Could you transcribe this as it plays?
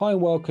Hi,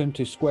 and welcome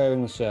to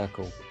Squaring the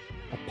Circle,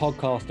 a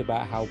podcast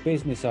about how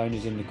business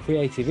owners in the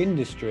creative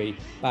industry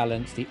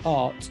balance the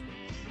art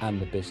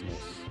and the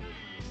business.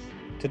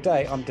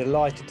 Today, I'm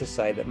delighted to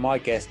say that my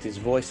guest is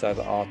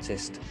voiceover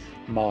artist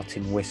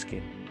Martin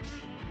Wiskin.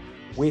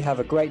 We have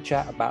a great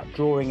chat about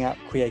drawing out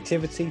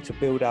creativity to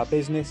build our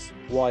business,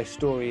 why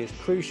story is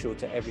crucial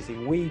to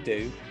everything we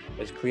do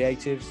as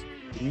creatives,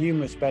 the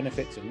numerous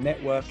benefits of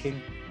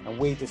networking, and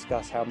we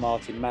discuss how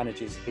Martin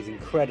manages his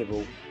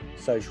incredible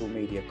social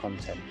media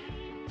content.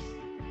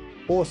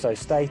 Also,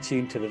 stay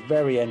tuned to the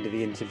very end of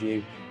the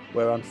interview,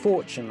 where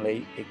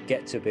unfortunately it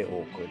gets a bit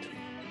awkward.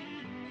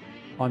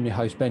 I'm your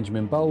host,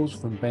 Benjamin Bowles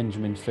from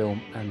Benjamin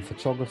Film and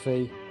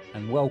Photography,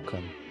 and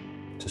welcome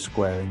to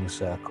Squaring the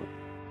Circle.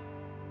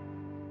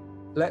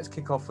 Let's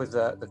kick off with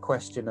the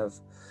question of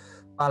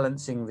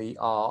balancing the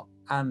art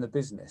and the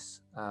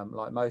business.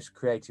 Like most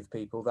creative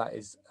people, that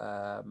is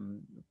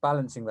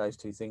balancing those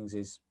two things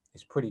is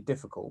pretty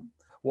difficult.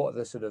 What are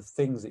the sort of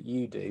things that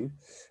you do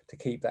to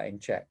keep that in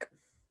check?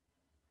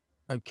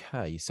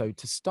 Okay, so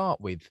to start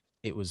with,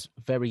 it was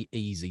very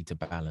easy to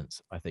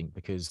balance, I think,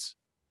 because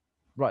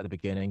right at the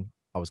beginning,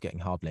 I was getting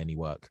hardly any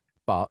work.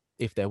 But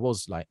if there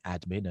was like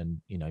admin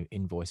and,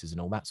 invoices and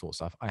all that sort of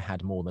stuff, I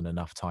had more than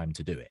enough time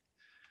to do it.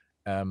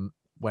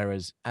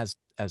 Whereas as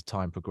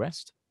time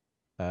progressed,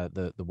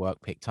 the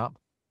work picked up,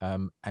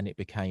 and it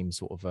became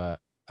sort of a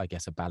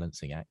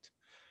balancing act.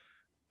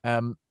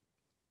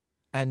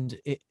 And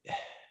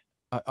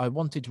I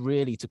wanted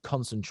really to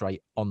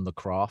concentrate on the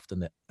craft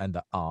and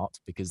the art,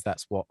 because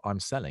that's what I'm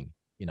selling,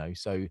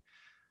 So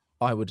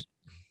I don't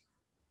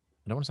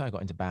want to say I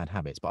got into bad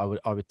habits, but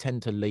I would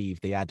tend to leave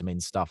the admin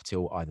stuff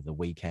till either the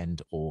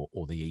weekend or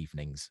the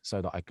evenings,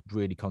 so that I could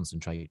really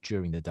concentrate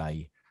during the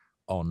day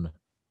on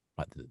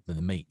like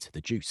the meat,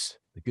 the juice,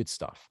 the good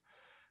stuff.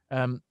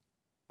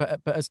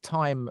 But as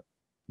time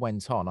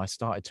went on, I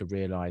started to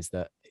realize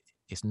that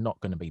it's not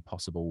going to be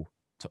possible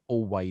to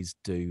always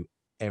do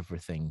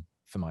everything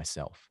for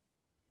myself.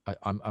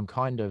 I'm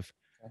quite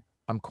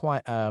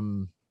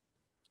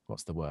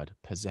what's the word,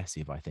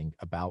 possessive, I think,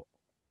 about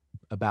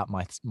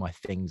my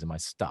things and my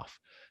stuff.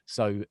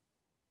 So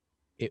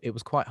it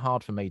was quite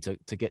hard for me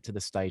to get to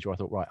the stage where I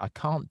thought, right, I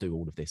can't do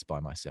all of this by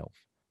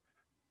myself.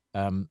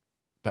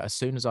 But as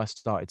soon as I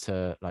started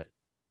to like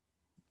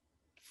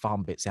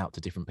farm bits out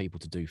to different people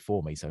to do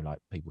for me, so like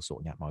people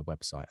sorting out my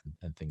website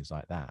and things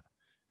like that,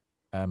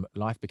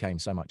 life became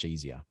so much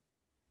easier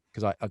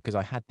because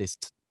I had this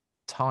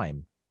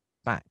time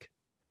back.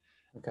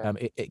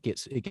 Okay. It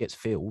gets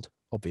filled,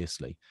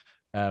 obviously.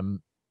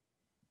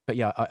 But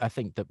yeah, I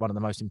think that one of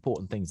the most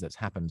important things that's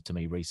happened to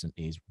me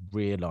recently is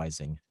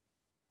realizing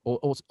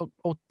or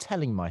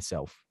telling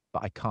myself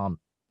that I can't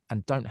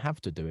and don't have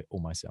to do it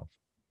all myself.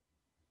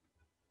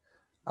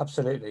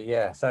 Absolutely,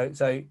 yeah.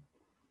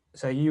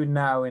 So you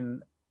now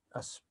in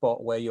a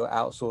spot where you're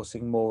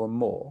outsourcing more and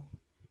more?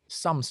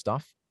 Some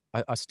stuff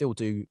I still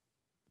do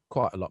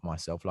quite a lot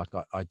myself. Like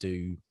I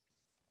do,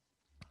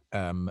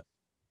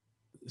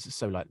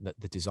 so like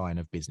the design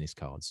of business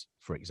cards,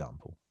 for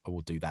example, I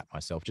will do that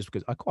myself just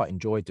because I quite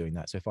enjoy doing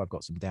that. So if I've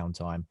got some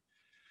downtime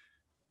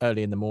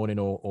early in the morning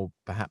or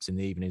perhaps in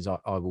the evenings, I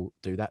will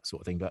do that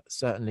sort of thing. But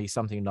certainly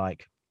something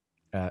like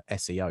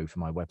SEO for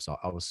my website,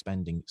 I was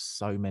spending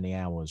so many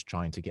hours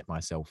trying to get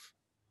myself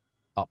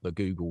up the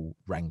Google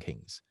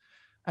rankings,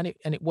 and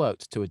it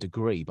worked to a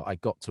degree, but I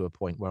got to a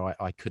point where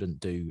I couldn't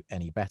do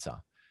any better,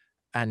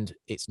 and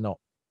it's not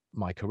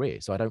my career,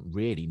 so I don't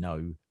really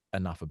know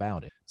enough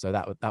about it. So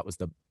that was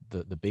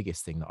the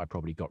biggest thing that I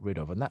probably got rid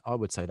of, and that I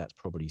would say that's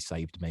probably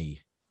saved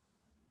me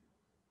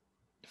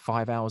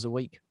 5 hours a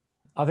week.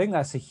 I think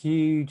that's a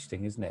huge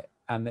thing, isn't it?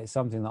 And it's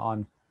something that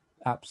I'm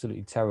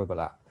absolutely terrible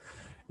at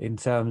in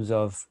terms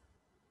of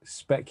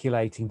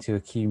speculating to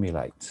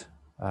accumulate.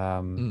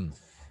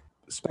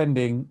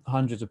 Spending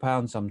hundreds of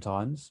pounds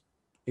sometimes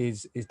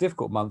is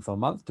difficult month on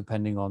month,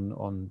 depending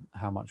on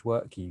how much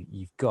work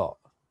you've got.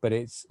 But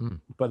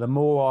but the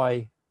more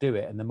I do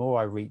it and the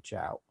more I reach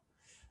out,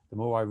 the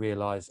more I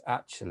realize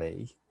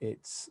actually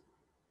it's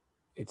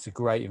a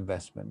great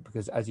investment,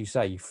 because as you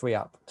say, you free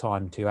up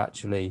time to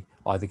actually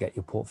either get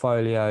your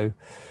portfolio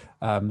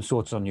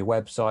sorted on your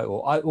website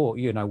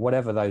or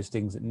whatever those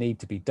things that need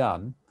to be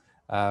done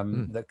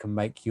that can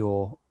make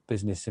your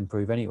business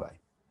improve anyway.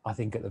 I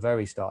think at the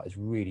very start is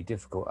really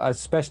difficult,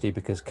 especially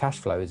because cash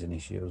flow is an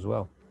issue as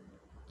well.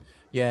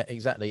 Yeah,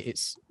 exactly.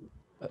 It's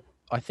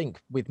I think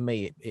with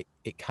me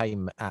it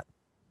came at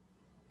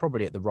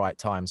probably at the right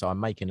time, so I'm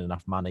making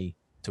enough money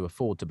to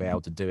afford to be able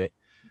to do it.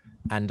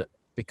 And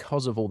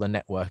because of all the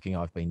networking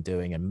I've been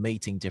doing and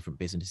meeting different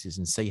businesses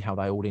and see how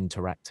they all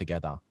interact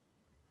together,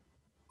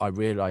 I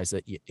realized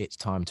that it's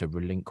time to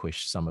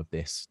relinquish some of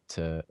this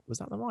to, was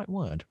that the right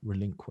word?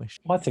 Relinquish?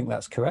 I think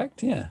that's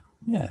correct. Yeah.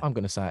 Yeah. I'm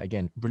going to say it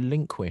again,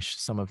 relinquish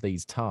some of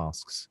these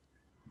tasks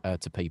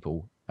to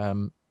people,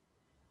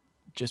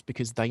 just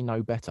because they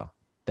know better.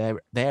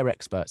 They're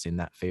experts in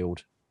that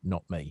field,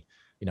 not me.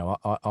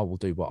 I will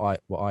do what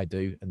I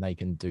do, and they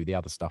can do the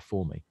other stuff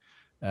for me.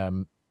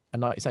 And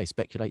like I say,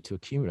 speculate to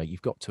accumulate.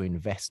 You've got to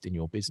invest in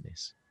your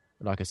business.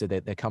 like I said,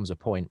 there comes a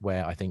point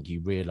where I think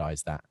you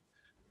realize that,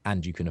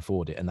 and you can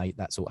afford it, and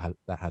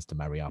that has to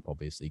marry up,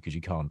 obviously, because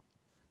you can't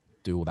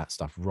do all that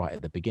stuff right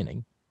at the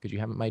beginning because you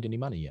haven't made any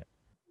money yet.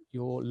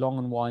 Your long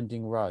and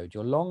winding road,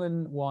 your long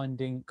and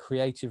winding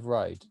creative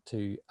road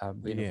to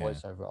being a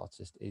voiceover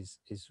artist is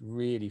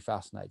really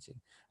fascinating.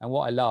 And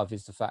what I love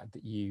is the fact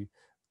that you,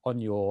 on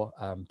your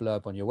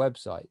blurb on your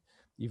website,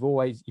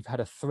 you've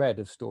had a thread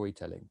of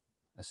storytelling,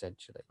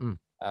 essentially,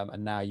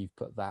 and now you've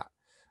put that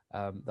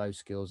those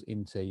skills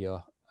into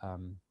your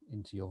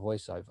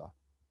voiceover.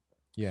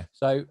 Yeah.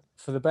 So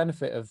for the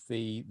benefit of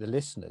the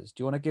listeners,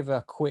 do you want to give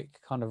a quick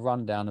kind of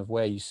rundown of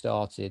where you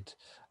started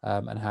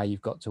and how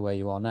you've got to where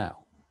you are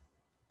now?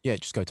 Yeah,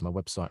 just go to my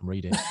website and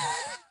read it.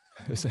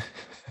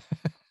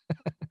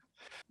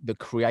 The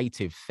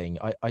creative thing,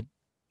 I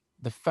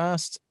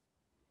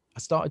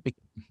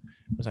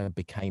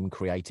became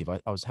creative. I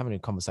was having a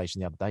conversation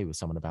the other day with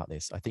someone about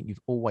this. I think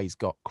you've always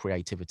got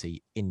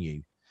creativity in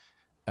you.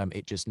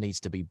 It just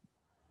needs to be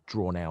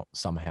drawn out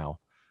somehow.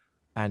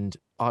 And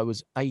I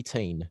was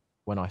 18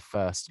 when I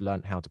first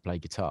learned how to play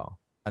guitar.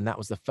 And that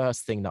was the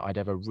first thing that I'd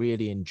ever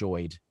really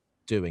enjoyed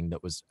doing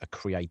that was a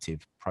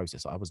creative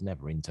process. I was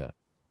never into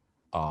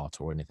art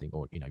or anything,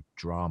 or, you know,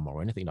 drama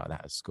or anything like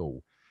that at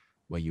school,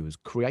 where you was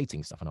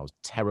creating stuff. And I was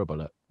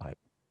terrible at like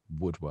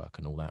woodwork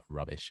and all that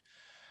rubbish.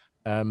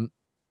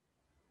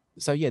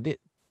 So yeah,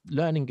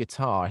 learning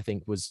guitar, I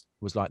think, was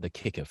like the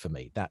kicker for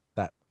me. That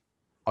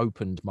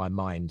opened my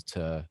mind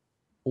to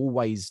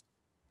always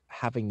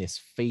having this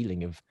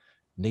feeling of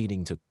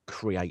needing to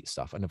create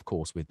stuff. And of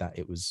course, with that,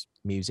 it was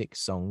music,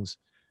 songs,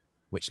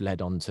 which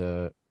led on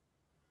to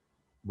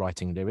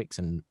writing lyrics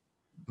and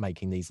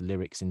making these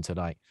lyrics into,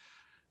 like,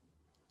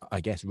 I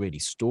guess, really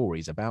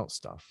stories about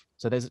stuff.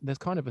 So there's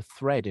kind of a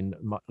thread in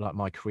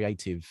my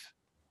creative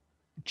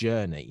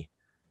journey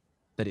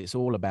that it's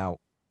all about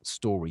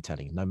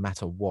storytelling, no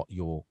matter what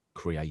you're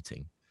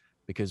creating,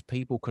 because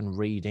people can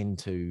read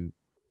into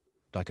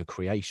like a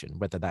creation,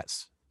 whether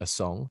that's a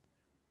song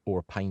or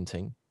a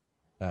painting,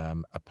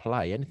 a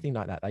play, anything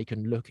like that. They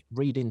can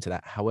read into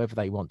that however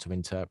they want to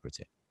interpret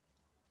it,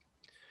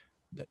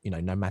 you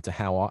know, no matter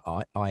how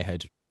I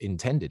had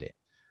intended it,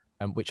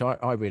 which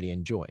I really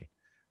enjoy.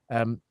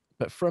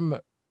 But from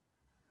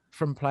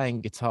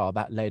playing guitar,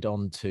 that led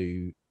on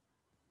to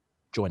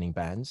joining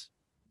bands,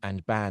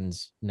 and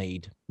bands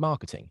need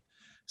marketing.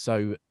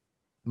 So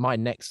my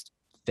next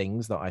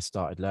things that I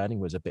started learning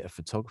was a bit of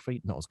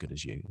photography, not as good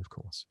as you, of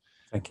course.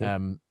 Thank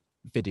you.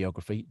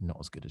 Videography, not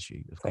as good as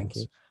you, of Thank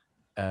course.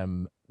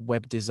 you.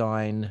 Web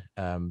design,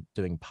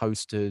 doing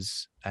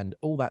posters and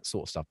all that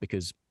sort of stuff,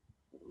 because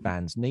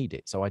bands need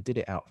it. So I did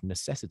it out of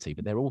necessity,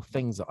 but they're all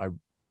things that I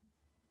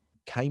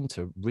came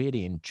to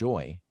really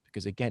enjoy,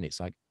 because again, it's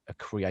like a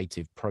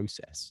creative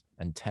process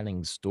and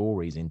telling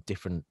stories in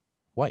different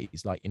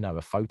ways. Like, you know,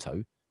 a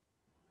photo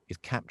is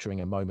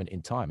capturing a moment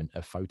in time, and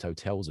a photo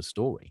tells a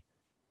story,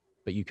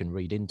 but you can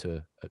read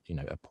into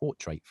a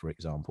portrait, for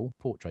example,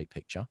 portrait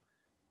picture,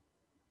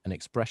 an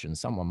expression.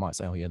 Someone might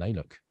say, oh yeah, they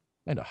look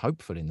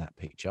hopeful in that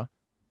picture,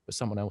 but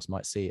someone else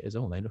might see it as,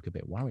 oh, they look a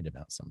bit worried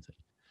about something.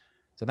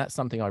 So that's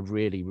something I've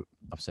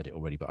said it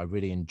already, but I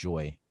really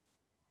enjoy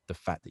the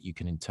fact that you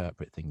can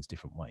interpret things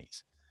different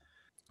ways.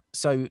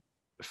 So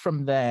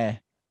from there,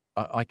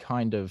 I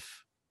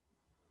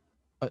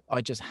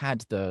just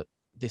had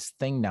this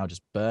thing now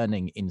just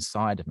burning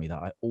inside of me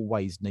that I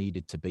always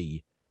needed to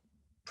be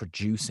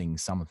producing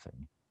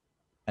something.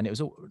 And it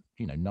was all,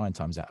 9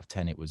 times out of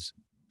 10, it was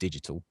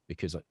digital,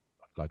 because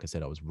like I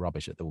said, I was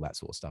rubbish at all that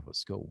sort of stuff at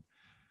school.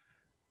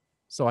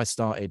 So I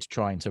started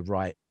trying to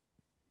write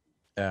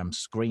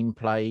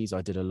screenplays.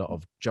 I did a lot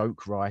of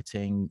joke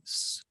writing,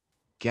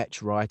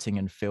 sketch writing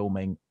and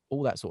filming,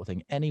 all that sort of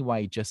thing.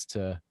 Anyway, just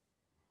to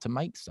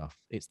make stuff.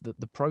 It's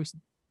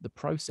the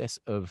process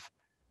of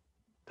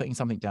putting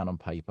something down on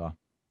paper,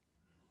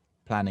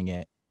 planning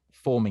it,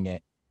 forming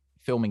it,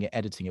 filming it,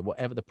 editing it,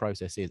 whatever the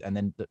process is, and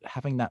then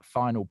having that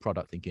final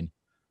product, thinking,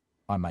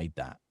 I made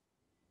that.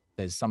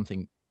 There's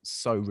something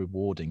so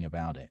rewarding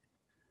about it.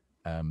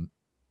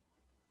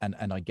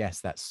 And I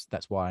guess that's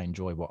why I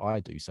enjoy what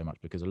I do so much,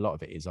 because a lot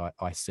of it is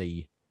I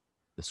see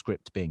the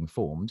script being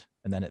formed,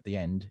 and then at the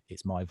end,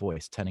 it's my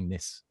voice telling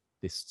this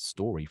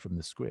story from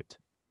the script.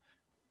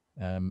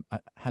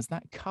 Has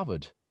that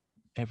covered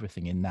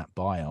everything in that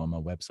bio on my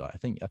website? I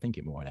think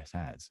it more or less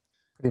has.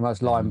 Pretty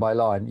much line by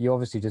line. You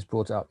obviously just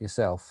brought it up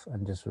yourself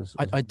and just was.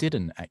 I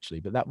didn't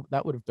actually, but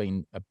that would have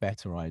been a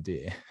better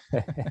idea.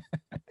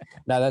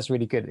 No, that's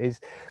really good.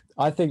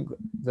 I think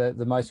the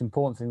most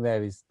important thing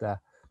there is a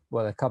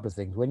couple of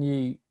things. When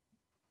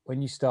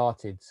you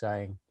started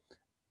saying,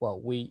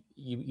 well,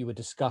 you were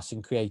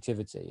discussing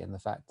creativity, and the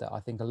fact that I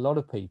think a lot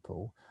of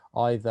people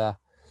either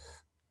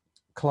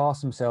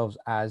class themselves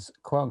as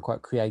quote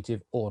unquote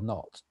creative or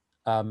not.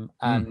 And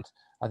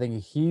I think a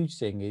huge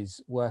thing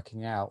is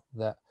working out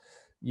that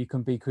you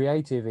can be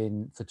creative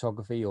in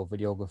photography or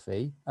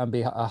videography and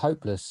be a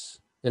hopeless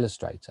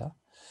illustrator,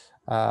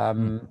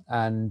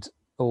 and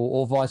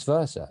or vice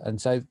versa.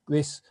 And so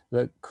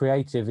the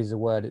creative is a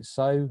word, it's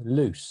so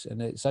loose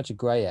and it's such a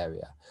gray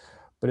area.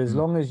 But as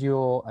long as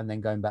you're, and then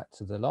going back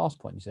to the last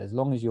point you said, as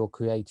long as you're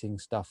creating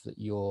stuff that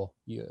you're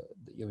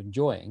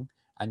enjoying,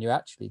 and you're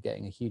actually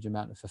getting a huge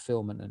amount of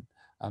fulfillment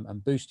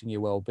and boosting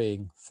your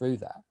well-being through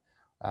that,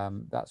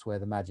 that's where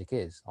the magic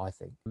is, I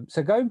think.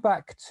 So going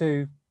back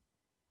to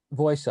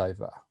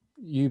voiceover,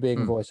 you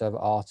being a voiceover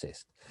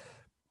artist,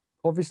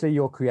 obviously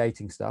you're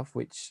creating stuff,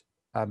 which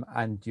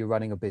and you're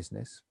running a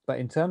business, but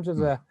in terms of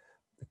the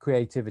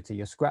creativity,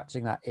 you're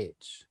scratching that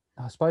itch.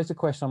 I suppose the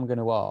question I'm going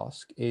to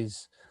ask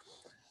is,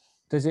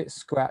 does it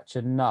scratch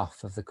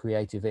enough of the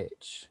creative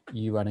itch,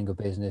 you running a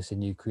business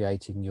and you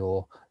creating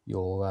your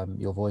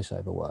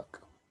voiceover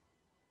work?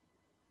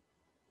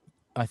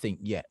 I think,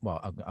 yeah.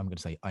 Well, I'm going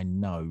to say I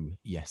know,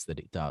 yes, that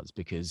it does,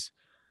 because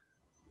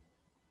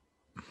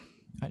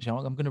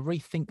actually I'm going to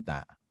rethink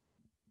that,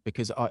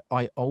 because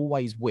I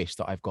always wish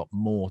that I've got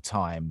more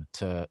time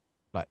to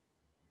like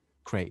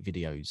create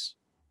videos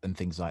and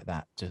things like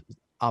that, to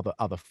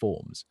other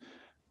forms.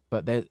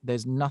 But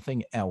there's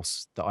nothing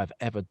else that I've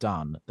ever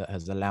done that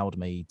has allowed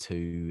me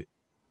to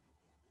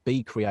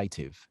be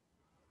creative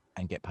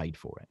and get paid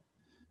for it.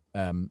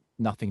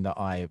 Nothing that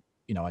like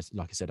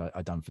I said,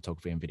 I done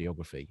photography and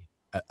videography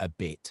a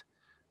bit,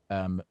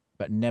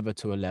 but never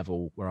to a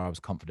level where I was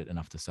confident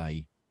enough to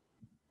say,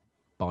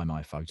 buy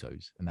my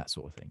photos and that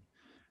sort of thing.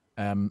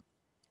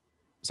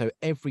 So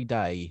every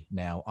day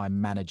now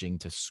I'm managing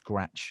to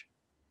scratch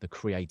the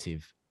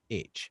creative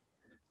itch.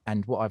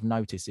 And what I've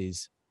noticed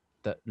is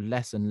that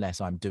less and less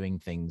I'm doing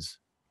things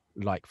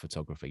like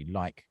photography,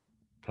 like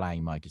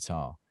playing my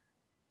guitar,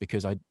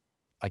 because I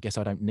guess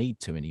I don't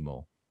need to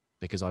anymore,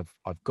 because I've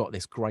got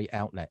this great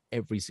outlet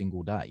every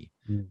single day,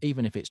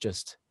 even if it's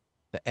just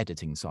the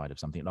editing side of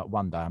something. Like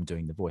one day I'm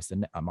doing the voice,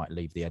 then I might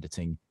leave the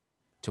editing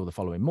till the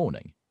following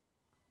morning.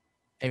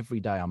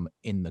 Every day I'm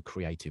in the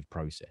creative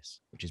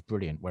process, which is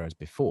brilliant. Whereas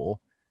before,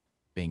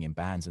 being in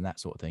bands and that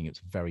sort of thing,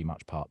 it's very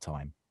much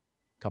part-time,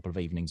 a couple of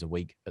evenings a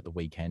week at the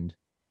weekend,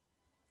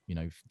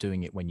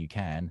 doing it when you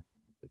can.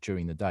 But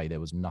during the day, there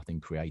was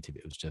nothing creative.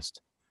 It was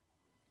just,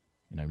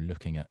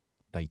 looking at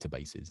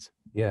databases.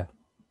 Yeah.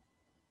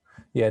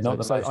 Not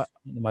the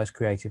most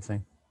creative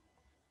thing.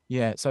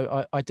 Yeah.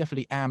 So I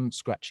definitely am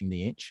scratching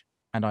the itch,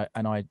 and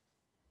I,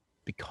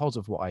 because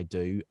of what I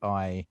do,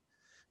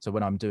 so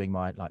when I'm doing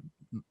my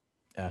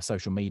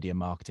social media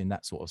marketing,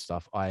 that sort of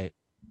stuff, I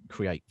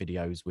create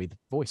videos with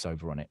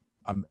voiceover on it.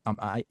 I'm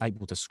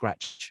able to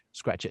scratch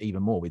it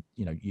even more with,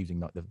 using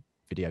like the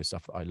video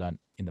stuff that I learned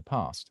in the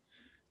past.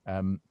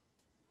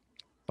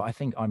 But I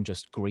think I'm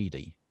just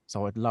greedy.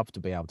 So I'd love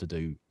to be able to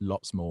do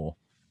lots more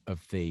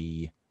of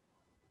the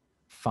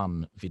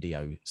fun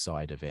video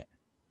side of it,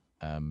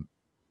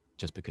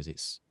 just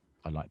because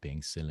I like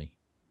being silly.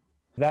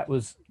 That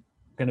was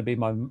going to be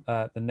my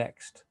the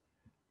next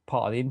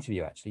part of the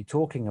interview, actually,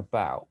 talking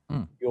about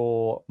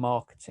your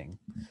marketing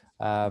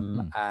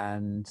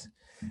and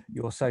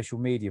your social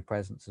media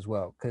presence as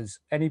well. Because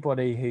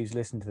anybody who's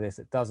listened to this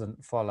that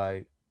doesn't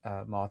follow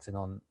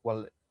Martin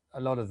a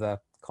lot of the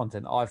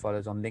content I follow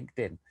is on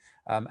LinkedIn.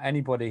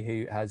 Anybody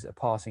who has a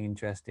passing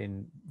interest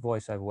in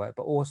voiceover work,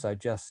 but also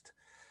just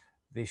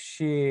the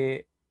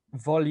sheer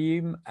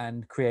volume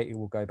and creative,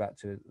 we'll go back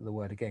to the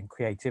word again,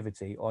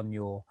 creativity on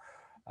your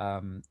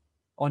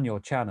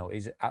channel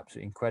is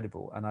absolutely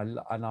incredible,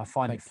 and I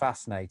find it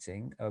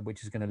fascinating,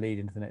 which is going to lead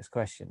into the next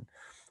question.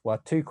 Well,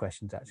 two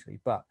questions actually,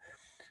 but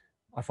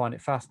I find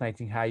it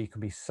fascinating how you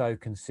can be so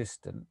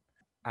consistent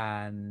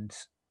and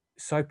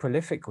so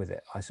prolific with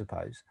it, I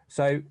suppose.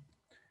 So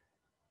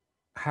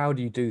how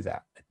do you do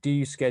that? Do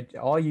you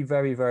are you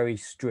very, very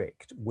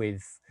strict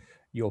with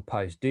your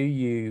post? Do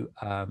you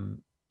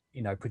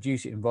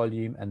produce it in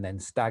volume and then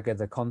stagger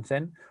the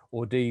content,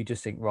 or do you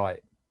just think, right,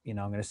 I'm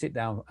going to sit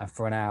down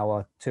for an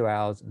hour, 2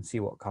 hours and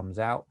see what comes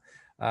out?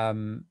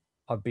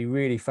 I'd be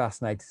really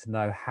fascinated to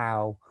know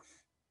how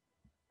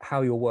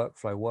your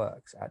workflow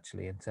works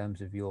actually in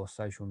terms of your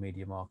social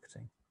media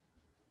marketing.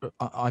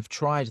 I've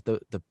tried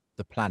the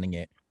planning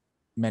it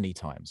many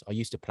times. I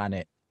used to plan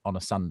it on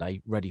a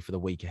Sunday, ready for the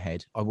week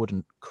ahead. I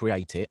wouldn't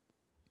create it,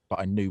 but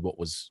I knew what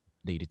was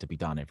needed to be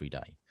done every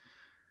day.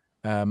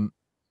 And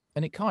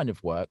it kind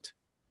of worked,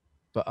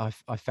 but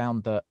I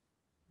found that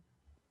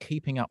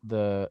keeping up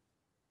the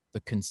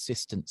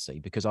consistency,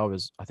 because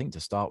I think to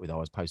start with, I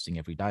was posting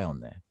every day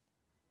on there,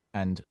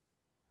 and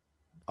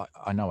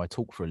I know I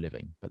talk for a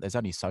living, but there's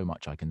only so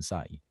much I can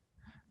say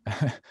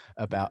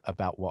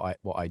about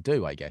what I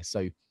do, I guess.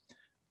 So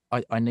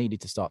I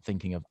needed to start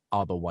thinking of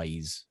other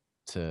ways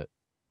to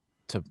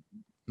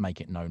make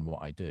it known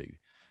what I do.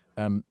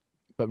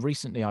 But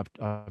recently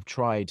I've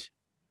tried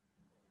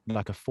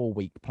like a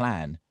 4-week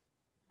plan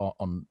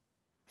on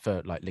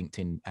for like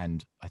LinkedIn,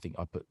 and I think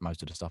I put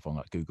most of the stuff on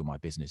like Google My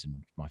Business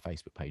and my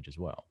Facebook page as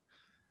well.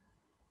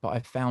 But I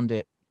found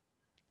it,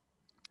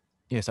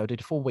 so I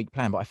did a 4-week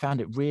plan, but I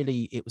found it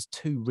was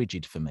too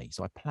rigid for me.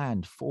 So I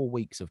planned 4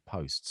 weeks of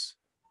posts,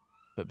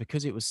 but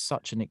because it was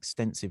such an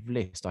extensive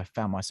list, I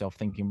found myself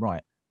thinking,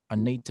 right, I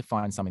need to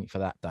find something for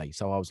that day.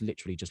 So I was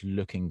literally just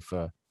looking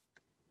for,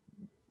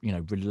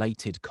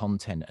 related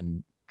content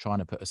and trying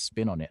to put a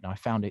spin on it. And I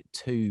found it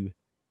too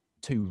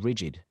too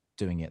rigid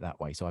doing it that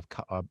way. So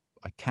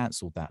I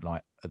cancelled that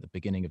like at the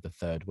beginning of the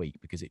third week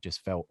because it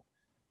just felt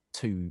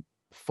too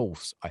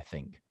false, I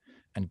think,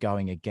 and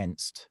going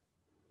against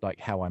like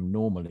how I'm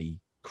normally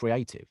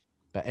creative.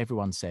 But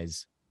everyone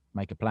says,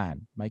 make a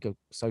plan, make a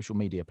social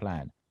media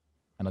plan.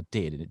 And I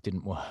did, and it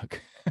didn't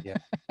work. Yeah.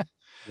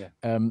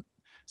 Yeah.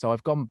 So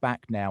I've gone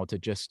back now to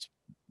just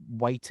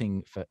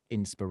waiting for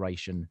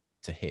inspiration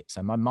to hit.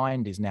 So my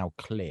mind is now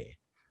clear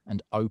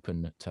and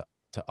open to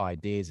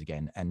ideas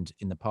again. And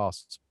in the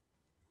past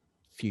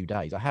few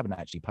days, I haven't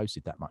actually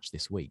posted that much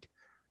this week,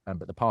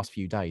 but the past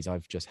few days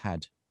I've just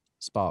had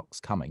sparks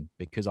coming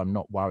because I'm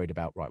not worried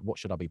about, right, what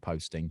should I be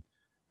posting?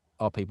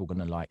 Are people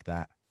going to like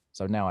that?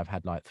 So now I've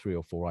had like 3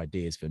 or 4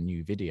 ideas for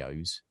new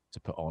videos to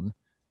put on,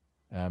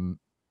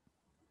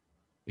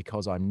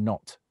 because I'm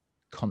not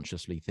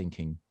consciously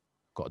thinking,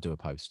 got to do a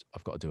post.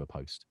 I've got to do a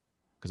post,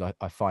 because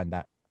I find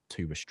that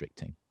too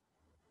restricting.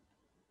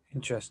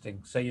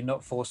 Interesting. So you're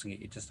not forcing it;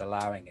 you're just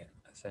allowing it,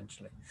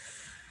 essentially.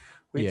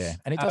 Which, Yeah,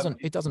 and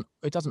it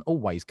doesn't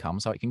always come.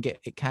 So it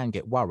can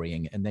get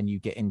worrying, and then you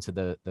get into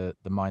the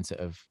mindset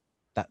of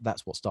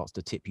that's what starts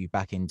to tip you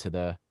back into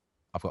the,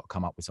 I've got to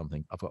come up with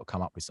something. I've got to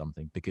come up with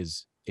something,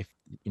 because if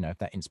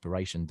that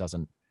inspiration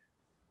doesn't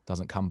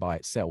come by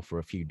itself for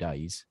a few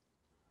days,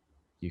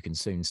 you can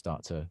soon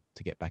start to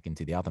get back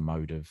into the other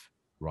mode of,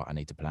 right, I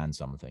need to plan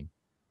something.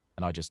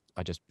 And I just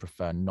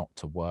prefer not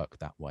to work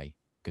that way,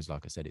 because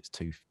like I said,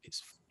 you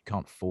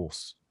can't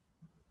force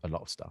a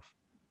lot of stuff.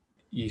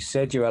 you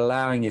said you're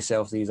allowing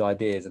yourself these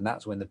ideas, and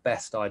that's when the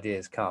best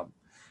ideas come.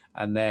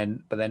 But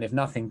then if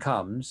nothing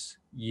comes,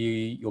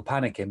 you're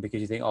panicking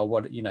because you think, oh,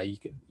 what, you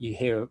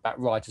hear about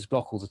writer's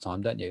block all the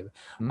time, don't you?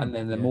 And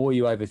then the more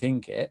you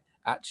overthink it,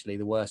 actually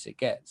the worse it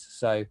gets.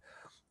 So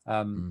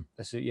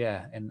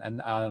yeah,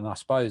 and I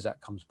suppose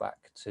that comes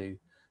back to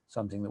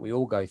something that we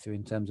all go through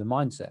in terms of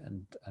mindset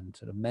and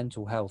sort of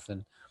mental health,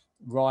 and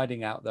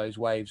riding out those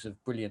waves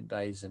of brilliant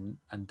days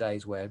and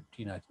days where,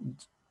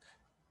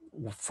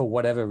 for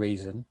whatever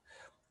reason,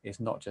 it's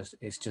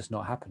just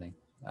not happening.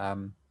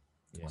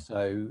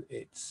 So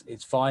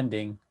it's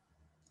finding,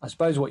 I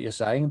suppose what you're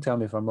saying, tell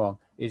me if I'm wrong,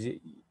 is it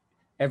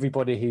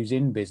everybody who's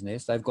in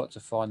business, they've got to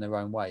find their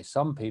own way.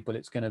 Some people,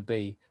 it's going to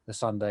be the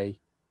Sunday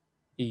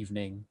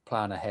evening,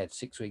 plan ahead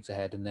 6 weeks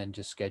ahead, and then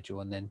just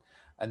schedule, and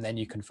then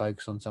you can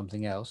focus on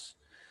something else.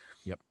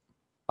 Yep.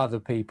 Other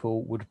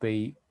people would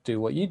be do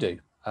what you do,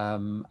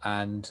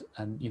 and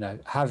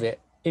have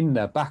it in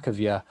the back of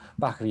your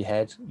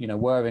head,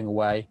 whirring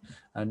away,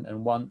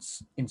 and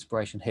once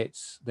inspiration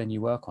hits, then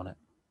you work on it.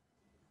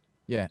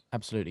 Yeah,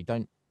 absolutely.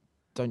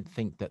 Don't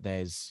think that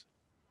there's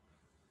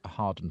a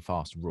hard and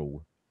fast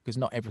rule, because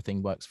not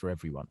everything works for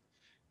everyone,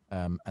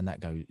 and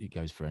it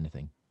goes for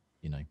anything.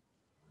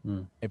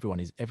 Everyone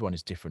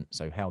is different,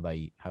 so how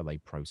they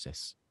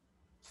process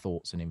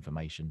thoughts and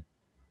information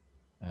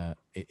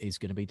it is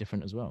going to be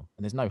different as well.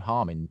 And there's no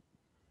harm in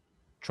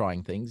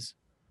trying things,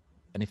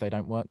 and if they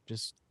don't work,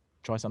 just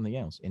try something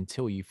else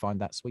until you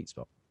find that sweet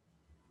spot.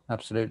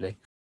 Absolutely.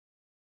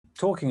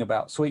 Talking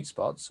about sweet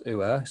spots,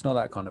 it's not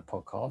that kind of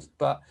podcast,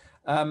 but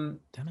damn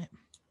it.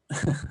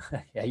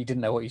 Yeah, you didn't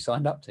know what you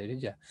signed up to,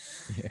 did you?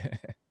 Yeah.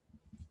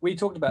 We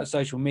talked about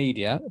social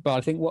media, but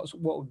I think what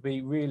would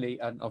be really,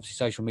 and obviously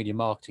social media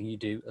marketing, you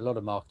do a lot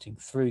of marketing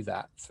through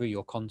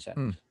your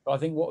content. But I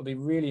think what would be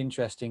really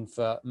interesting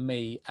for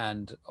me,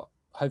 and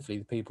hopefully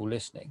the people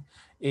listening,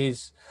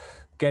 is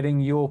getting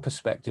your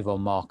perspective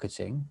on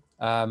marketing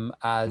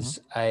as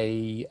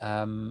a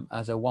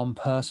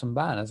one-person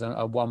band, as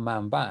a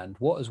one-man band.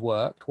 What has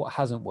worked? What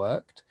hasn't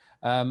worked?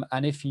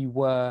 And if you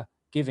were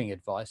giving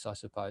advice, I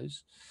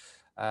suppose,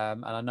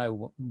 and I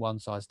know one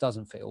size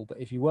doesn't fit all, but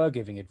if you were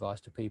giving advice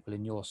to people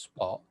in your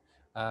spot,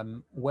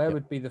 where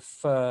would be the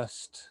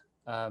first?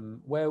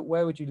 Where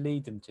would you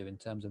lead them to in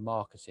terms of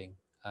marketing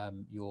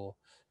your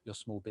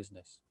small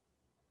business?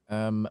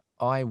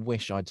 I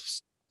wish I'd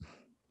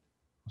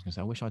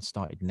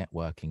started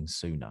networking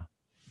sooner.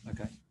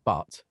 Okay.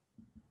 But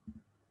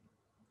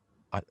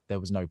there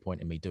was no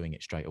point in me doing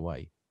it straight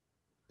away,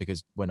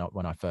 because when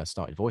I first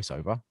started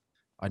voiceover,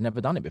 I'd never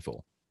done it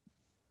before.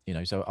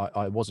 So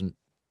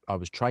I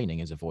was training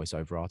as a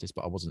voiceover artist,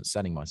 but I wasn't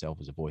selling myself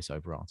as a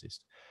voiceover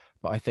artist.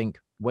 But I think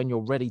when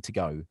you're ready to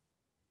go,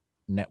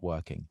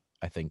 networking,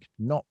 I think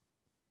not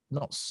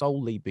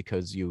solely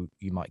because you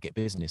might get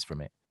business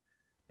from it,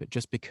 but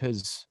just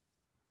because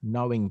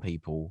knowing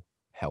people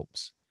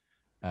helps.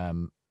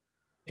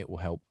 It will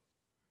help,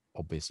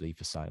 obviously,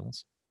 for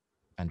sales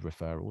and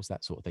referrals,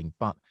 that sort of thing.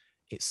 But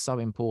it's so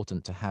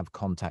important to have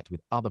contact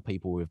with other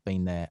people who have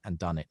been there and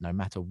done it, no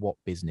matter what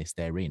business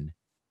they're in.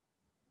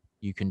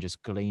 You can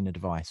just glean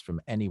advice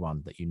from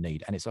anyone that you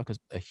need. And it's like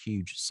a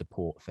huge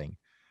support thing.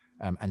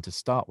 And to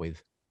start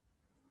with,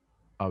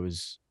 I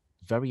was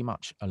very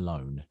much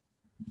alone.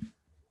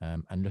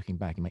 And looking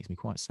back, it makes me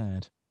quite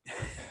sad.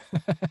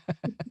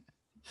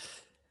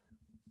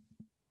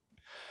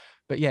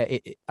 But yeah,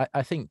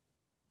 I think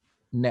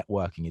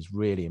networking is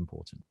really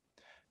important.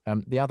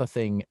 The other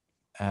thing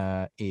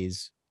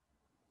is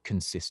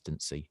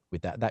consistency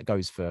with that. That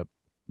goes for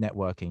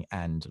networking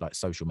and like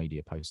social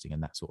media posting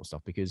and that sort of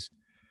stuff, because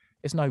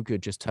it's no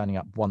good just turning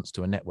up once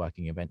to a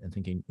networking event and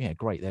thinking, yeah,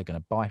 great, they're going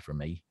to buy from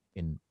me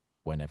in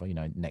whenever,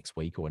 next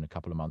week or in a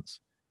couple of months,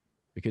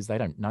 because they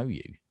don't know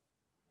you.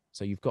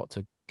 So you've got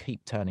to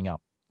keep turning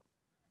up,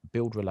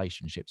 build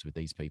relationships with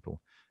these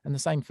people. And the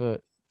same for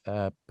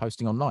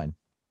posting online.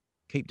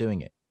 Keep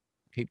doing it.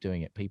 Keep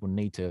doing it.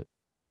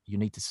 You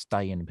need to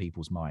stay in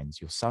people's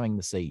minds. You're sowing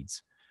the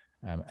seeds,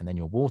 and then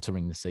you're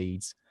watering the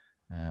seeds.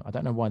 I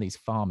don't know why these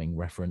farming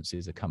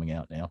references are coming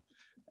out now,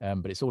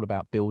 but it's all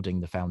about building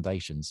the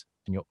foundations.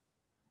 And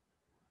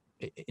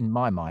in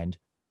my mind,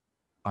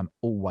 I'm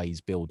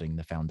always building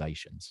the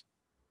foundations,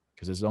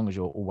 because as long as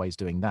you're always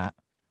doing that,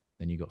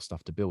 then you've got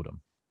stuff to build on.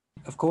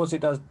 Of course,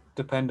 it does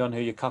depend on who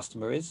your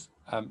customer is.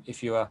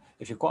 If you're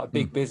quite a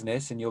big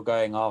business and you're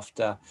going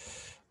after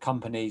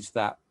companies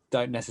that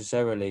don't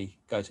necessarily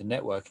go to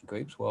networking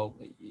groups, well,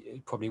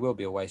 it probably will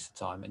be a waste of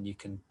time, and you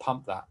can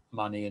pump that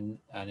money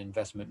and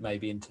investment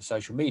maybe into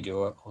social media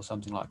or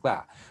something like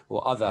that,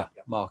 or other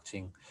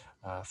marketing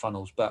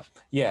funnels. But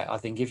yeah, I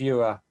think if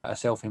you're a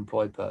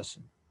self-employed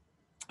person,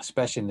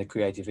 especially in the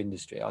creative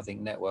industry, I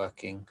think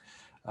networking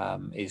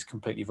is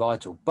completely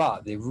vital.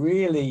 But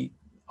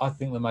I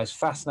think the most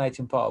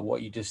fascinating part of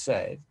what you just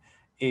said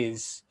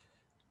is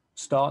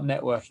start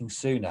networking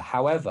sooner.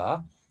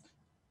 However,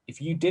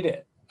 if you did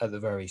it at the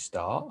very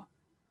start,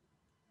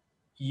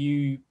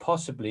 you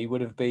possibly would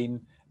have been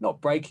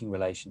not breaking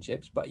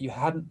relationships, but you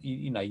hadn't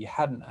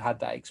had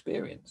that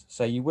experience.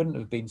 So you wouldn't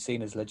have been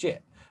seen as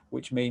legit,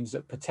 which means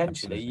that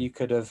potentially Absolutely. you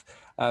could have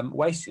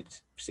wasted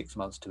 6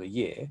 months to a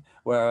year.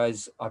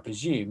 Whereas I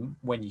presume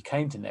when you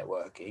came to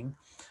networking,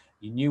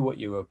 you knew what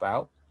you were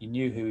about, you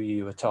knew who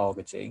you were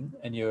targeting,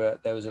 and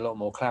there was a lot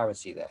more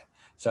clarity there.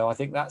 So I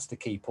think that's the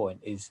key point: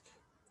 is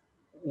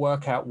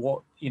work out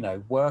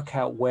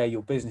where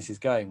your business is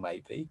going,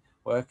 maybe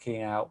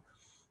working out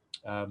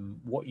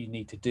what you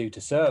need to do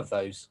to serve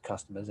those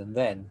customers, and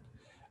then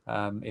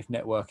if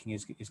networking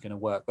is going to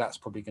work, that's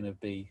probably going to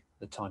be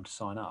the time to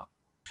sign up.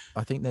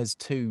 I think there's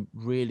two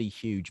really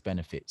huge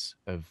benefits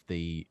of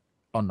the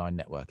online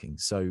networking.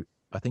 So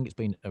I think it's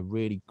been a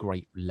really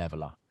great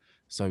leveler.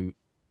 So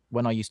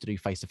when I used to do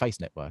face-to-face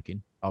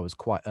networking, I was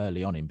quite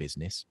early on in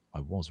business. I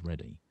was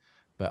ready,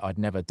 but I'd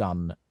never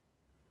done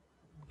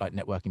like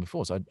networking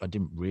before, so I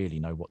didn't really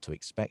know what to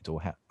expect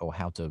or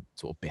how to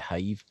sort of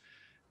behave.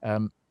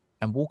 And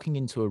walking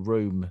into a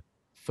room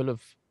full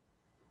of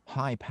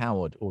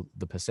high-powered, or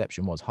the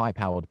perception was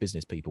high-powered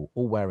business people,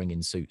 all wearing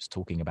in suits,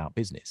 talking about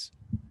business,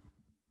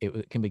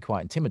 it can be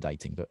quite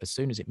intimidating. But as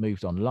soon as it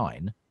moved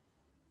online,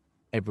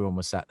 everyone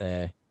was sat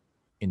there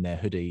in their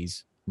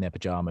hoodies, in their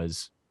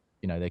pajamas,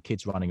 their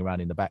kids running around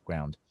in the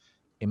background.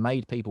 It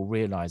made people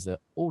realize that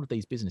all of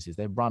these businesses,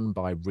 they're run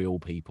by real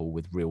people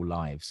with real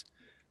lives.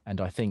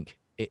 And I think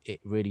it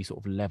really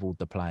sort of leveled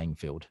the playing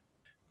field.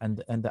 And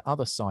the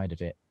other side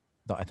of it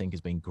that I think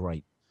has been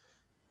great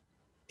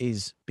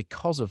is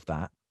because of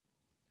that,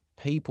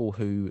 people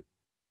who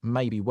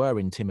maybe were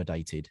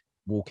intimidated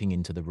walking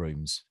into the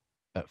rooms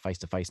at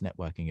face-to-face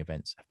networking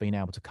events have been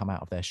able to come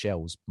out of their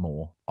shells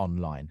more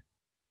online,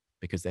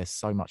 because they're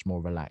so much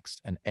more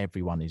relaxed and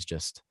everyone is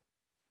just,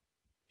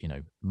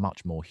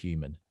 much more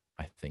human,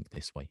 I think,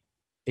 this way.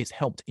 It's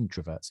helped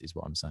introverts, is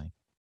what I'm saying.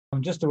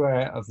 I'm just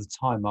aware of the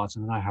time,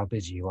 Martin. I know how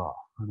busy you are.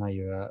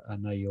 I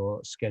know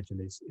your schedule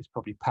is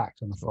probably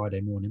packed on a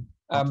Friday morning.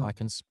 I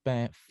can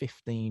spare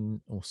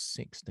 15 or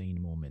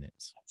 16 more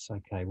minutes. That's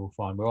okay. We'll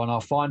find. We're on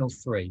our final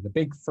three, the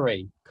big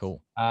three.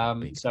 Cool.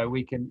 So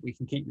we can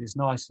keep this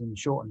nice and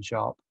short and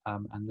sharp,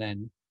 and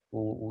then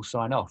we'll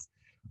sign off.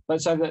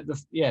 But so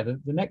the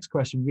next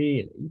question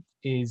really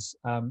is,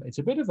 it's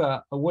a bit of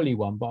a woolly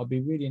one, but I'd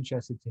be really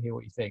interested to hear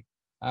what you think,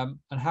 and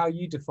how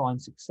you define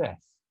success.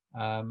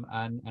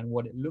 And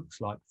what it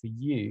looks like for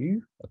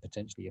you, or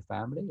potentially your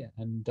family,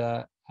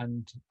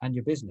 and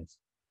your business.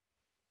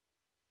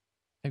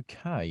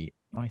 Okay,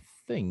 I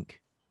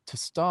think to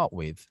start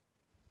with,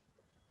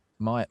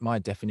 my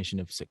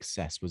definition of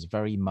success was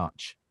very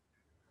much.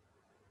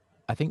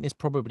 I think this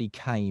probably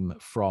came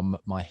from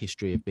my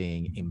history of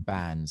being in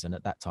bands, and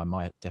at that time,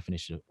 my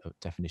definition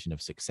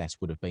of success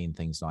would have been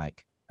things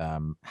like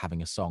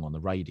having a song on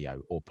the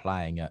radio or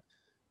playing at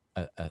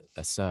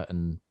a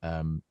certain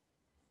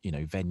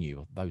venue,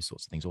 or those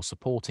sorts of things, or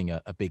supporting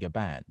a bigger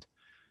band,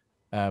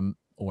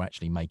 or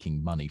actually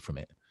making money from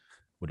it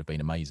would have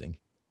been amazing.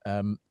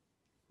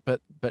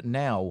 But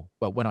now,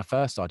 well, when I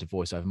first started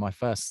voiceover, my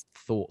first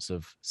thoughts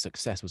of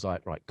success was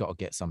like, right, got to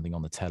get something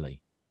on the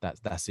telly.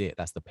 That's it.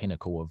 That's the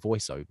pinnacle of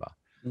voiceover.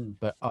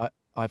 But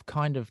I've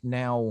kind of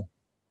now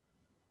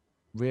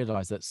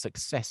realized that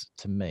success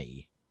to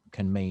me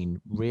can mean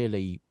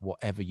really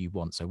whatever you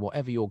want. So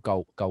whatever your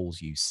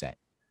goals you set,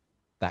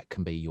 that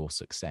can be your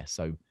success.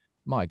 So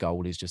my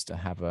goal is just to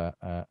have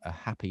a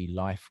happy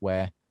life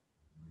where,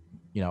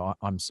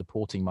 I'm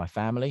supporting my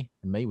family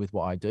and me with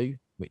what I do,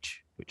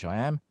 which I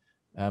am.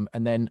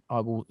 And then I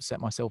will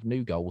set myself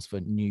new goals for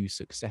new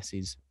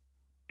successes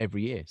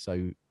every year.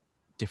 So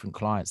different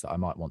clients that I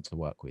might want to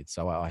work with.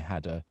 So I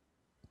had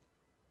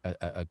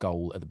a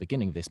goal at the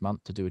beginning of this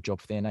month to do a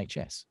job for the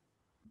NHS,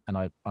 and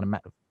I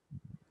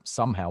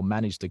somehow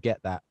managed to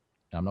get that.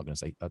 And I'm not going to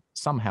say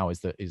somehow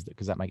is that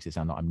because that makes it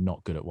sound like I'm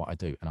not good at what I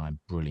do, and I'm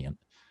brilliant.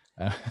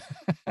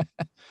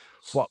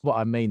 What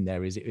I mean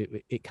there is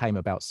it came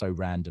about so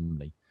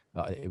randomly.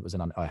 It was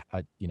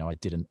I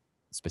didn't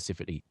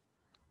specifically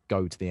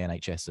go to the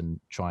NHS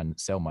and try and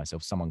sell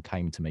myself. Someone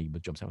came to me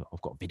with jobs.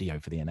 I've got a video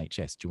for the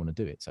NHS. Do you want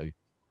to do it? So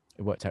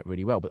it worked out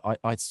really well. But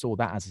I saw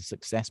that as a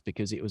success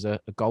because it was a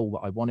goal that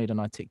I wanted, and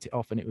I ticked it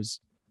off, and it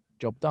was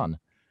job done.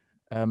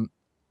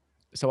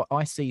 So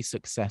I see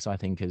success, I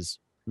think, as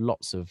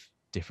lots of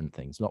different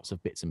things, lots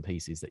of bits and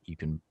pieces that you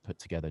can put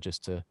together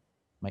just to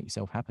make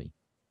yourself happy.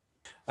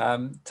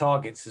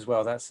 Targets as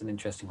well. That's an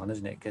interesting one,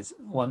 isn't it? Because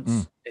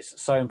once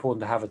it's so important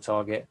to have a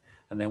target,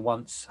 and then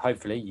once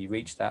hopefully you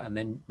reach that, and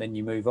then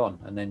you move on,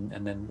 and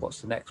then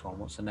what's the next one?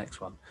 What's the next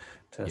one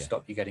to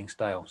stop you getting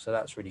stale? So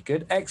that's really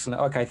good.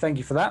 Excellent. Okay, thank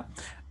you for that.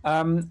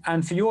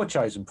 And for your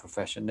chosen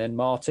profession, then,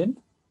 Martin,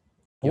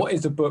 what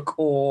is the book,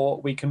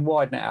 or we can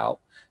widen it out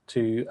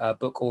to a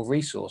book or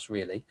resource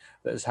really,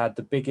 that has had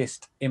the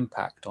biggest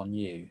impact on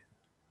you?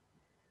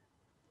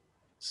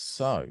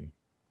 So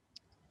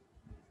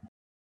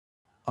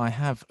I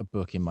have a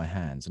book in my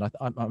hands, and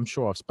I'm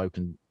sure I've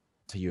spoken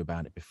to you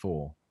about it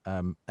before.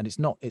 And it's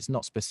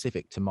not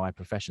specific to my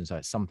profession, so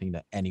it's something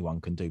that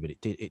anyone can do. But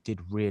it did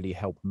really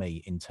help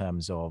me in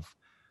terms of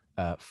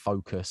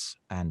focus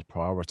and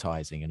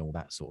prioritizing and all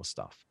that sort of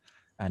stuff.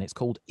 And it's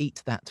called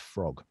Eat That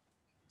Frog,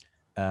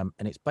 and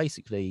it's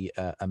basically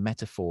a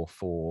metaphor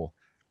for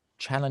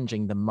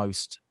challenging the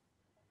most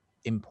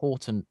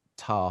important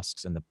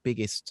tasks and the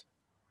biggest,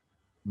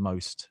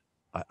 most,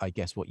 I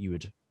guess,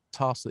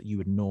 tasks that you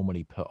would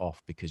normally put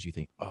off because you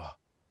think, oh,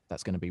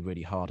 that's going to be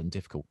really hard and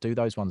difficult. Do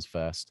those ones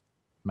first.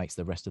 Makes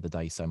the rest of the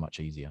day so much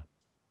easier.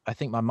 I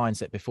think my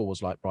mindset before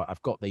was like, right,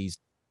 I've got these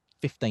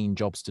 15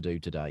 jobs to do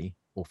today,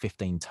 or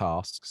 15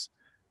 tasks.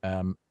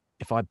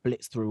 If I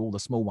blitz through all the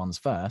small ones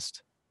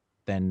first,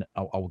 then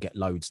I'll get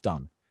loads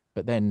done.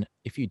 But then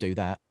if you do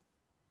that,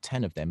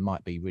 10 of them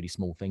might be really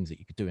small things that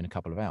you could do in a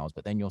couple of hours,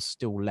 but then you're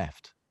still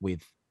left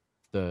with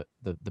the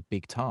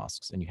big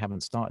tasks and you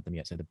haven't started them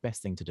yet. So the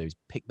best thing to do is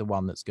pick the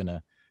one that's going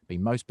to be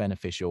most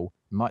beneficial,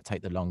 might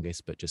take the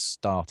longest, but just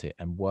start it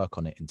and work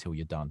on it until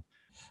you're done.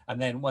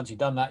 And then once you've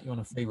done that, you're on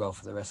a free roll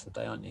for the rest of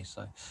the day, aren't you?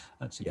 So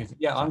that's a good thing.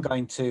 Yeah,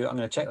 exactly. I'm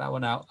going to check that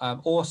one out.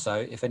 Also,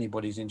 if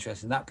anybody's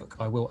interested in that book,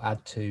 I'll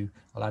add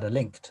a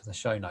link to the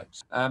show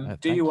notes.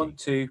 Do you want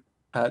to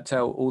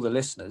tell all the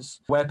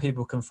listeners where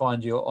people can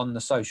find you on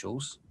the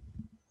socials?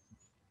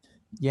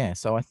 Yeah,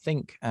 so I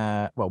think,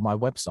 my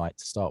website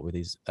to start with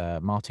is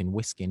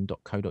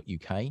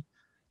martinwiskin.co.uk.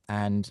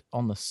 And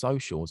on the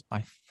socials,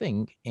 I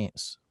think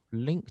it's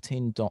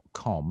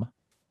linkedin.com.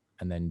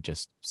 And then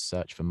just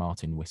search for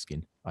Martin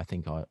Wiskin. I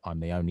think I'm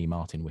the only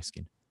Martin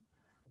Wiskin.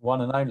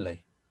 One and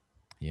only.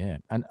 Yeah.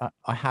 And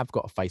I have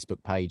got a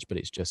Facebook page, but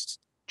it's just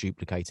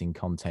duplicating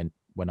content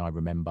when I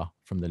remember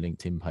from the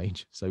LinkedIn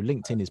page. So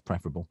LinkedIn is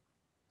preferable.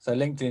 So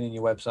LinkedIn in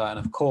your website. And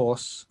of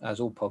course, as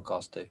all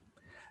podcasts do,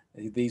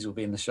 these will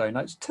be in the show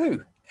notes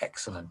too.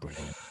 Excellent.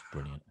 Brilliant.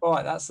 All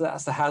right. That's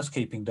the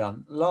housekeeping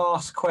done.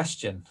 Last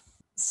question.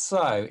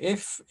 So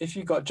if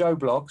you've got Joe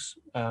Blogs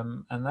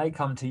and they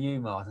come to you,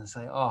 Martin, and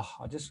say, oh,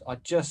 I just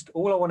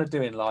all I want to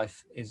do in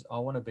life is I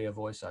want to be a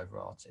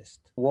voiceover artist.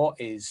 What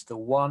is the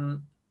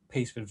one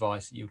piece of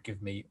advice that you'd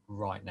give me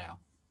right now?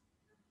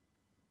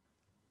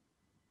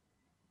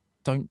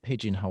 Don't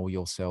pigeonhole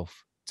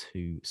yourself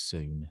too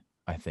soon,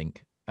 I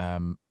think.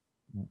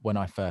 When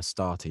I first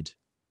started,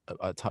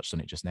 I touched on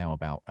it just now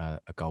about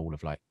a goal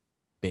of like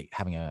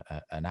having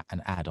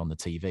an ad on the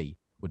TV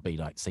would be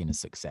like seen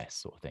as success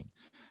sort of thing.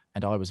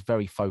 And I was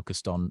very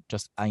focused on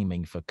just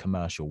aiming for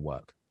commercial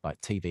work,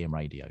 like TV and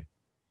radio.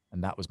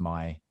 And that was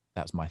my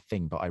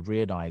thing. But I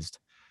realized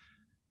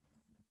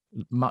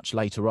much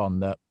later on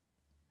that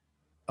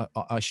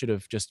I should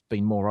have just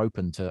been more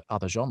open to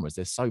other genres.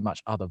 There's so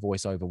much other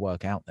voiceover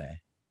work out there.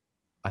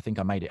 I think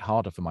I made it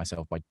harder for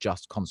myself by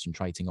just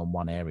concentrating on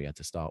one area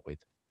to start with.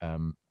 I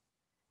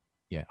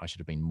should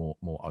have been more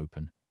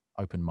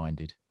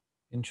open-minded.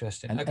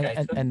 Interesting. And,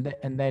 okay.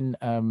 And then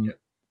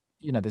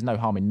there's no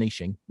harm in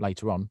niching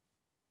later on.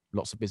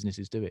 Lots of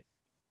businesses do it.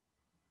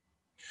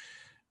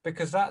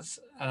 Because that's,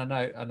 and I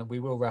know, and we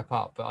will wrap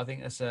up, but I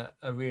think that's a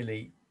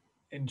really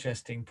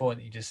interesting point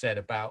that you just said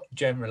about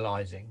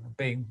generalizing,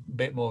 being a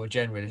bit more of a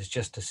generalist,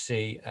 just to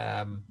see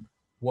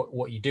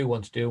what you do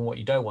want to do and what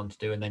you don't want to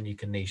do, and then you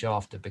can niche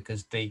after.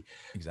 Because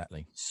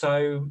exactly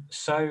so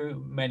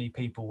many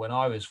people when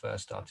I was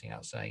first starting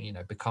out saying,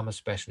 become a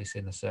specialist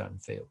in a certain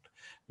field,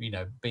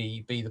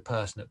 be the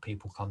person that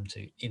people come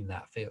to in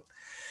that field,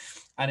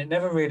 and it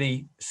never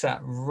really sat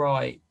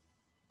right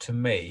to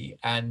me.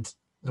 And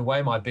the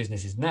way my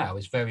business is now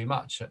is very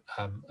much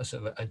a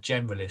sort of a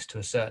generalist to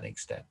a certain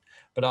extent,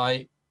 but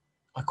I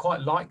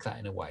quite like that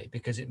in a way,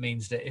 because it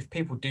means that if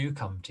people do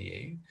come to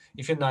you,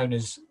 if you're known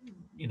as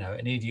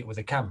an idiot with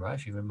a camera,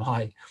 if you're in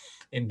my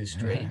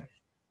industry,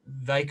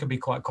 they can be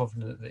quite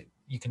confident that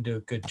you can do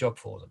a good job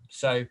for them.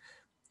 So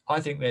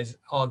I think there's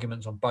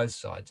arguments on both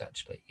sides,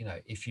 actually.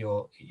 If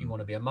you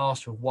want to be a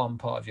master of one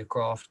part of your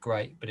craft,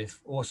 great. But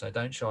if also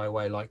don't shy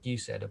away, like you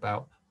said,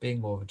 about being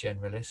more of a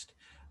generalist,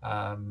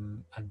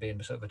 and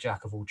being sort of a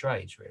jack of all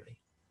trades, really.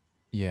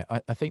 Yeah,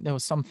 I think there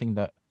was something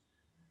that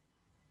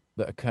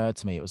occurred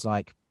to me. It was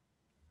like,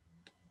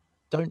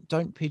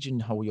 don't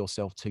pigeonhole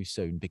yourself too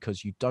soon,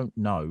 because you don't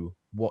know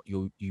what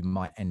you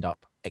might end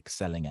up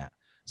excelling at.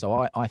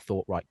 So I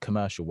thought, right,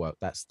 commercial work,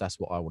 that's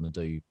what I want to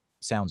do.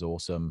 Sounds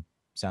awesome,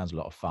 sounds a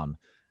lot of fun.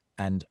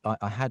 And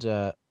I had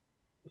a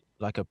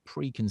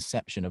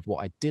preconception of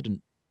what I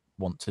didn't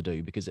want to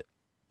do, because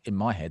in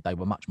my head they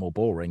were much more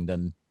boring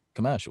than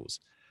commercials.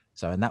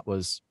 So, and that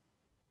was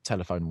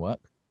telephone work,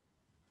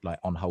 like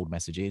on hold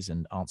messages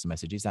and answer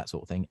messages, that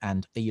sort of thing,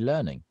 and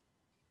e-learning.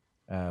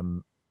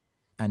 And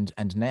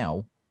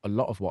now a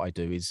lot of what I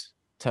do is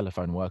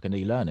telephone work and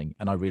e-learning,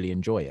 and I really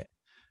enjoy it.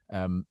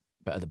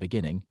 But at the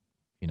beginning,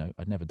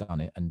 I'd never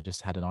done it and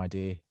just had an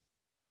idea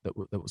that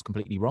was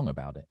completely wrong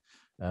about it.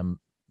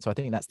 So I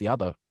think that's the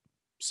other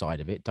side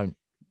of it.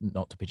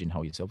 Not to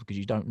pigeonhole yourself, because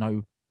you don't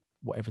know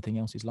what everything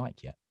else is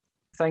like yet.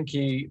 Thank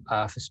you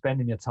for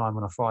spending your time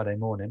on a Friday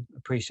morning.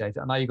 Appreciate it.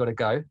 I know you got to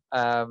go.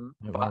 No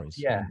worries.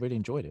 Yeah, I really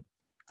enjoyed it.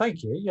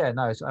 Thank you. Yeah,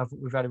 no,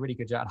 we've had a really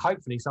good chat, and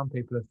hopefully some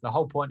people the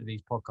whole point of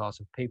these podcasts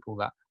are people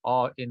that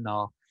are in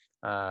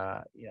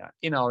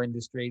our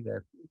industry.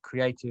 They're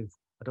creative.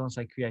 I don't want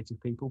to say creative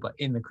people, but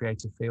in the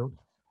creative field.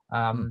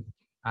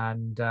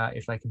 And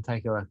if they can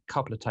take a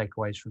couple of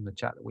takeaways from the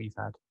chat that we've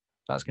had,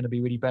 that's going to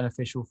be really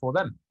beneficial for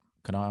them.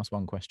 Can I ask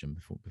one question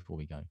before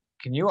we go?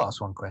 Can you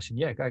ask one question?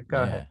 Yeah,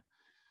 go ahead.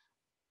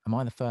 Am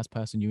I the first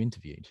person you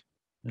interviewed?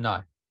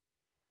 No.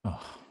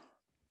 Oh,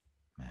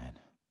 man.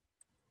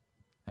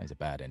 That is a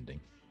bad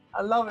ending.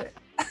 I love it.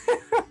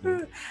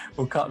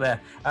 We'll cut there.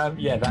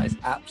 Yeah, that is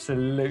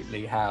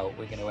absolutely how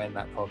we're going to end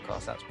that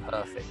podcast. That's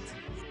perfect.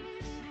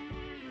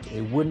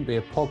 It wouldn't be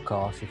a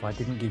podcast if I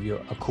didn't give you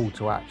a call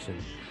to action.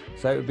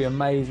 So it would be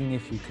amazing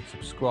if you could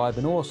subscribe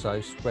and also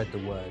spread the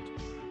word.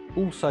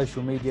 All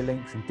social media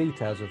links and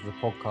details of the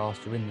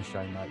podcast are in the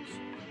show notes.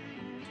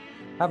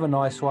 Have a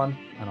nice one,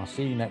 and I'll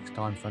see you next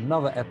time for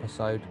another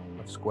episode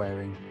of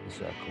Squaring the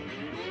Circle.